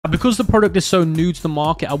because the product is so new to the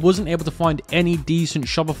market, I wasn't able to find any decent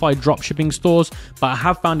Shopify dropshipping stores, but I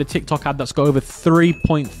have found a TikTok ad that's got over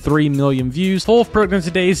 3.3 million views. Fourth product on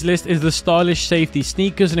today's list is the stylish safety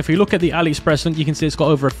sneakers, and if you look at the AliExpress link, you can see it's got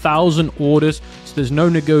over 1,000 orders, so there's no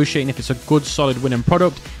negotiating if it's a good, solid, winning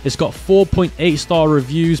product. It's got 4.8 star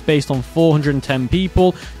reviews based on 410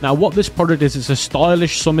 people. Now, what this product is, it's a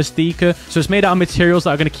stylish summer sneaker, so it's made out of materials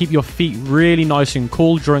that are going to keep your feet really nice and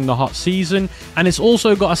cool during the hot season, and it's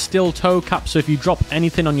also got a steel toe cap, so if you drop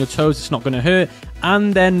anything on your toes, it's not going to hurt,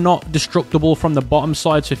 and they're not destructible from the bottom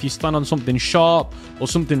side, so if you stand on something sharp or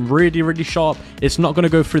something really sharp, it's not going to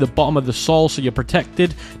go through the bottom of the sole, so you're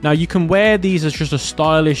protected. Now, you can wear these as just a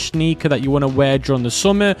stylish sneaker that you want to wear during the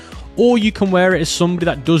summer, or you can wear it as somebody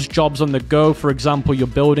that does jobs on the go. For example, you're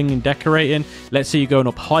building and decorating, let's say you're going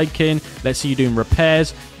up hiking, let's say you're doing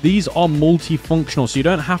repairs. These are multifunctional, so you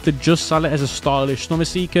don't have to just sell it as a stylish summer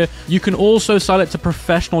sneaker. You can also sell it to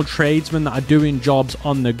professional tradesmen that are doing jobs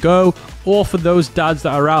on the go, or for those dads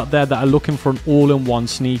that are out there that are looking for an all-in-one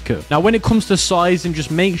sneaker. Now, when it comes to sizing, just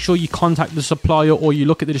make sure you contact the supplier or you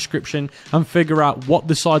look at the description and figure out what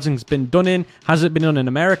the sizing's been done in. Has it been done in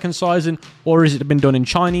American sizing, or has it been done in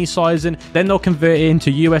Chinese sizing? Then they'll convert it into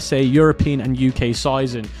USA, European, and UK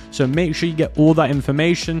sizing. So make sure you get all that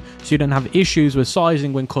information so you don't have issues with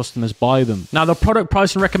sizing when customers buy them. Now, the product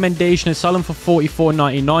price and recommendation is selling for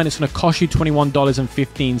 $44.99. It's going to cost you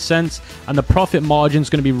 $21.15, and the profit margin is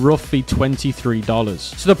going to be roughly $23.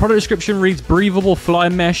 So the product description reads: breathable fly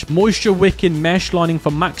mesh, moisture wicking mesh lining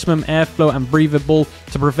for maximum airflow and breathable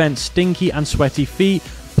to prevent stinky and sweaty feet.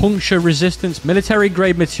 Puncture resistance, military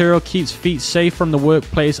grade material, keeps feet safe from the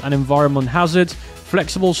workplace and environment hazards.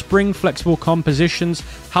 Flexible spring, flexible compositions,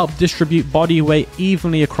 help distribute body weight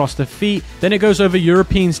evenly across the feet. Then it goes over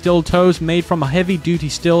European steel toes, made from a heavy duty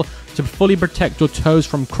steel to fully protect your toes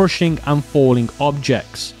from crushing and falling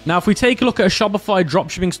objects. Now, if we take a look at a Shopify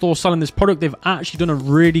dropshipping store selling this product, they've actually done a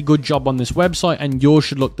really good job on this website, and yours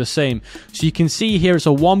should look the same. So you can see here it's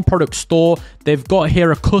a one product store. They've got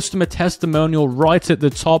here a customer testimonial right at the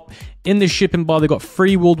top. In the shipping bar, they've got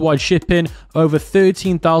free worldwide shipping, over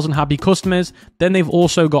 13,000 happy customers. Then they've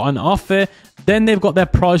also got an offer. Then they've got their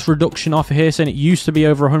price reduction offer here, saying it used to be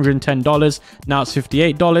over $110, now it's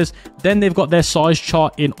 $58. Then they've got their size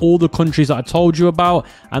chart in all the countries that I told you about.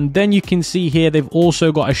 And then you can see here they've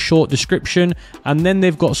also got a short description, and then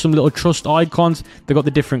they've got some little trust icons. They've got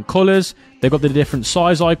the different colors, they've got the different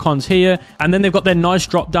size icons here, and then they've got their nice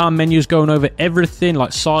drop down menus going over everything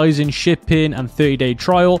like sizing, shipping, and 30-day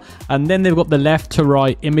trial. And then they've got the left to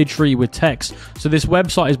right imagery with text. So this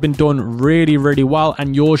website has been done really well,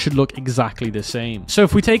 and yours should look exactly the same. So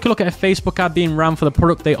if we take a look at a Facebook ad being ran for the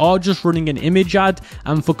product, they are just running an image ad,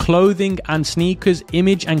 and for clothing and sneakers,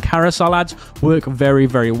 image and carousel ads work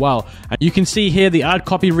very well. And you can see here the ad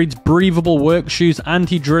copy reads: breathable work shoes,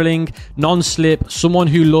 anti-drilling, non-slip, someone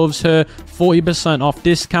who loves her, 40% off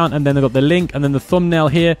discount. And then they've got the link and then the thumbnail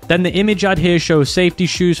here. Then the image ad here shows safety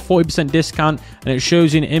shoes, 40% discount, and it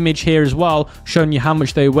shows you an image here as well showing you how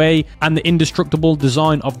much they weigh and the indestructible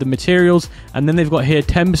design of the materials. And then they've got here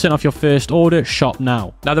 10% off your first order, shop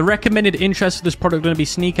now. Now, the recommended interests for this product are going to be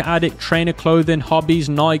sneaker addict, trainer clothing, hobbies,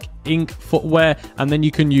 Nike, Inc, footwear, and then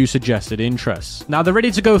you can use suggested interests. Now, the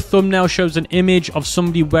ready to go thumbnail shows an image of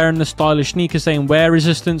somebody wearing the stylish sneaker saying wear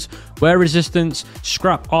resistance,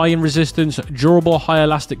 scrap iron resistance, durable high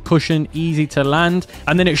elastic cushion, easy to land.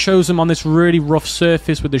 And then it shows them on this really rough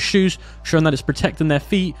surface with the shoes, showing that it's protecting their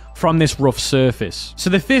feet from this rough surface.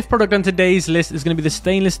 So the fifth product on today's list is going to be the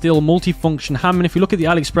stainless steel multifunction hammer. And if you look at the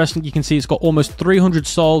AliExpress link, you can see it's got almost 300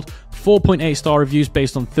 sold, 4.8 star reviews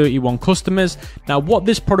based on 31 customers. Now, what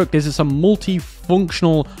this product is, it's a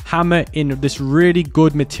multifunctional hammer in this really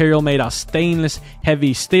good material made out of stainless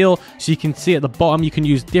heavy steel. So you can see at the bottom, you can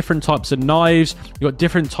use different types of knives, you've got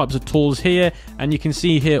different types of tools here, and you can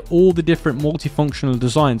see here all the different multifunctional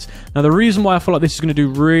designs. Now, the reason why I feel like this is going to do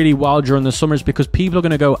really well during the summer is because people are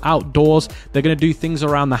going to go outdoors, they're going to do things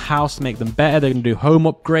around the house to make them better, they're going to do home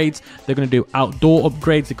upgrades, they're going to do outdoor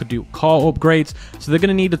upgrades, they could do car upgrades. So they're going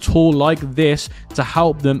to need a tool like this to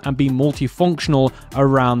help them and be multifunctional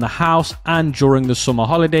around the house and during the summer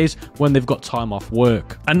holidays when they've got time off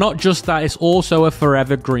work. And not just that, it's also a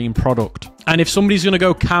forever green product. And if somebody's going to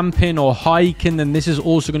go camping or hiking, then this is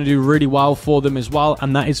also going to do really well for them as well,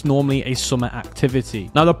 and that is normally a summer activity.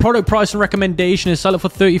 Now, the product price and recommendation is sell it for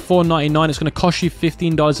 $34.99. It's going to cost you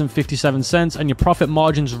 $15.57, and your profit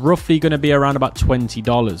margin's roughly going to be around about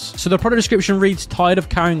 $20. So the product description reads: tired of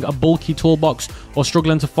carrying a bulky toolbox or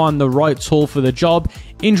struggling to find the right tool for the job?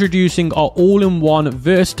 Introducing our all-in-one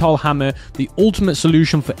versatile hammer, the ultimate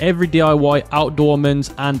solution for every DIY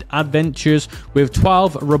outdoormans and adventures, with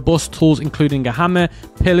 12 robust tools including a hammer,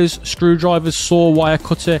 pillars, screwdrivers, saw, wire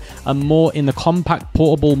cutter and more in the compact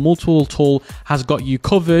portable multi-tool tool has got you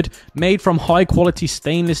covered. Made from high quality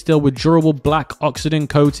stainless steel with durable black oxidant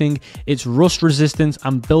coating, it's rust resistant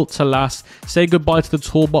and built to last. Say goodbye to the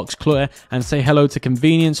toolbox clutter and say hello to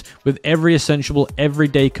convenience with every essential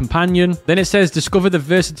everyday companion. Then it says discover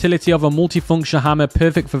the versatility of a multifunctional hammer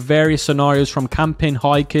perfect for various scenarios from camping,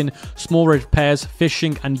 hiking, small repairs,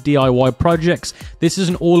 fishing and DIY projects. This is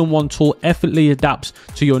an all-in-one tool effortlessly adapts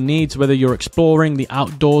to your needs, whether you're exploring the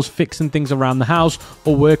outdoors, fixing things around the house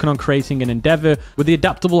or working on creating an endeavor. With the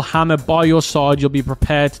adaptable hammer by your side, you'll be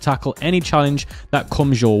prepared to tackle any challenge that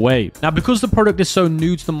comes your way. Now, because the product is so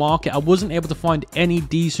new to the market, I wasn't able to find any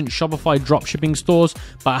decent Shopify dropshipping stores,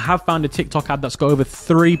 but I have found a TikTok ad that's got over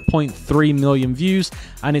 3.3 million views,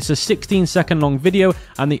 and it's a 16-second long video,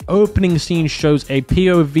 and the opening scene shows a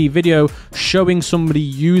POV video showing somebody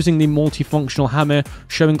using the multifunctional hammer,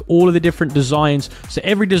 showing all of the different designs. So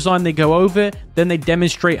every design they go over, then they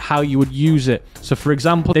demonstrate how you would use it. So for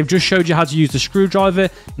example, they've just showed you how to use the screwdriver.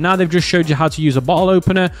 Now they've just showed you how to use a bottle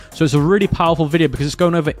opener. So it's a really powerful video because it's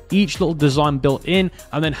going over each little design built in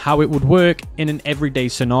and then how it would work in an everyday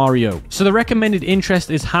scenario. So the recommended interest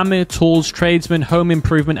is hammer, tools, tradesman, home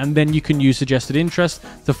improvement, and then you can use suggested interest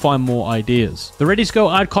to find more ideas. The ready to go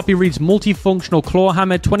ad copy reads multifunctional claw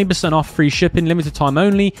hammer, 20% off, free shipping, limited time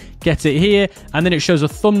only. Get it here. And then it shows a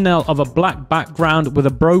thumbnail of a black background with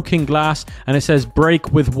a broken glass, and it says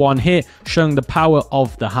break with one hit, showing the power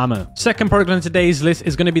of the hammer. Second product on today's list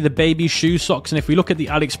is going to be the baby shoe socks, and if we look at the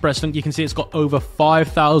AliExpress link, you can see it's got over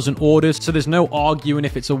 5,000 orders, so there's no arguing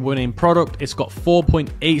if it's a winning product. It's got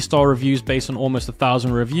 4.8 star reviews based on almost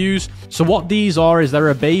 1,000 reviews. So what these are is they're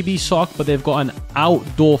a baby sock, but they've got an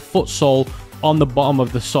outdoor foot sole on the bottom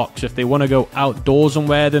of the socks. If they want to go outdoors and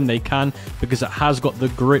wear them, they can, because it has got the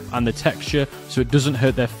grip and the texture, so it doesn't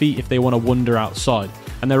hurt their feet if they want to wander outside.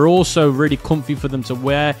 And they're also really comfy for them to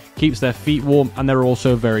wear, keeps their feet warm, and they're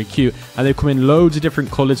also very cute. And they come in loads of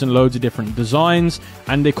different colors and loads of different designs,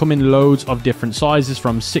 and they come in loads of different sizes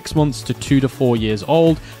from 6 months to 2 to 4 years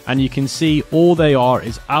old. And you can see all they are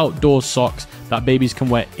is outdoor socks that babies can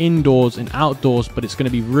wear indoors and outdoors, but it's going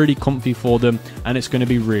to be really comfy for them and it's going to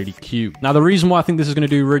be really cute. Now, the reason why I think this is going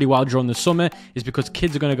to do really well during the summer is because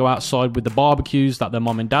kids are going to go outside with the barbecues that their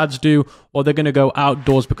mom and dads do, or they're going to go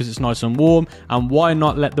outdoors because it's nice and warm. And why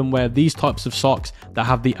not let them wear these types of socks that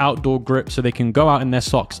have the outdoor grip, so they can go out in their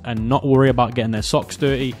socks and not worry about getting their socks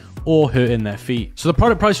dirty or hurting their feet. So the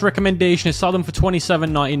product price recommendation is sell them for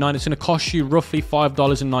 $27.99. It's going to cost you roughly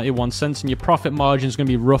 $5.91, and your profit margin is going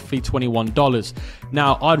to be roughly $21.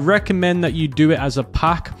 Now, I'd recommend that you do it as a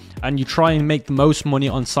pack and you try and make the most money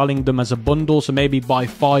on selling them as a bundle. So maybe buy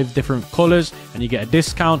 5 different colors and you get a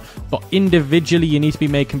discount, but individually you need to be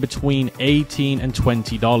making between $18 and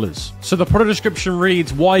 $20. So the product description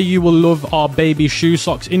reads, why you will love our baby shoe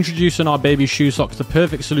socks. Introducing our baby shoe socks, the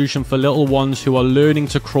perfect solution for little ones who are learning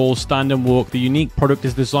to crawl, stand and walk. The unique product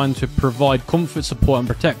is designed to provide comfort, support and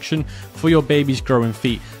protection for your baby's growing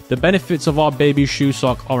feet. The benefits of our baby shoe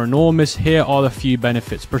sock are enormous. Here are the few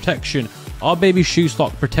benefits. Protection. Our baby shoe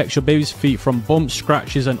sock protects your baby's feet from bumps,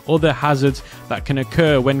 scratches and other hazards that can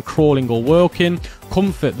occur when crawling or walking.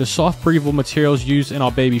 Comfort. The soft, breathable materials used in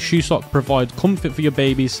our baby shoe sock provide comfort for your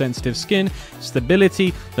baby's sensitive skin.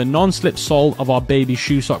 Stability. The non-slip sole of our baby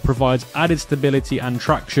shoe sock provides added stability and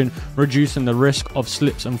traction, reducing the risk of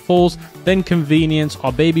slips and falls. Then convenience.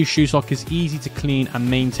 Our baby shoe sock is easy to clean and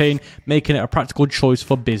maintain, making it a practical choice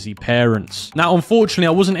for busy parents. Now, unfortunately,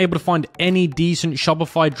 I wasn't able to find any decent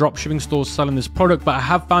Shopify dropshipping stores selling this product, but I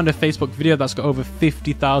have found a Facebook video that's got over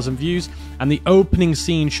 50,000 views, and the opening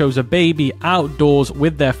scene shows a baby outdoors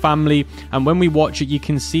with their family, and when we watch it you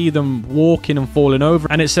can see them walking and falling over,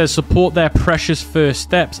 and it says support their precious first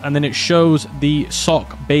steps, and then it shows the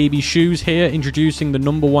sock baby shoes here, introducing the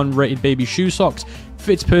 #1 rated baby shoe socks.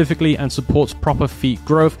 Fits perfectly and supports proper feet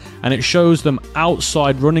growth, and it shows them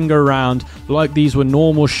outside running around like these were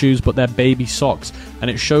normal shoes, but they're baby socks, and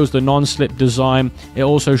it shows the non-slip design. It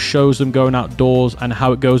also shows them going outdoors and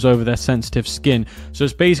how it goes over their sensitive skin. So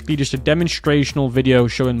it's basically just a demonstrational video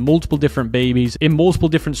showing multiple different babies in multiple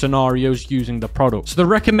different scenarios using the product. So the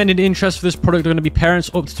recommended interest for this product are going to be parents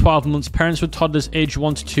up to 12 months, parents with toddlers age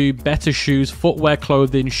 1 to 2, better shoes, footwear,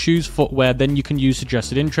 clothing, shoes, footwear. Then you can use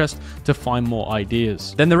suggested interest to find more ideas.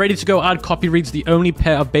 Then the ready to go ad copy reads, the only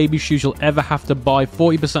pair of baby shoes you'll ever have to buy,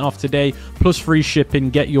 40% off today plus free shipping.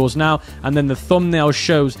 Get yours now. And then the thumbnail thumbnail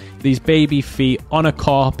shows these baby feet on a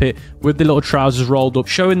carpet with the little trousers rolled up,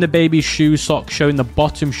 showing the baby's shoe sock, showing the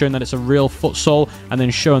bottom, showing that it's a real foot sole, and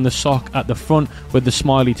then showing the sock at the front with the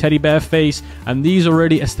smiley teddy bear face. And these are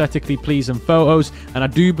really aesthetically pleasing photos, and I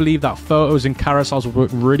do believe that photos and carousels will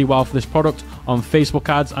work really well for this product on Facebook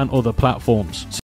ads and other platforms.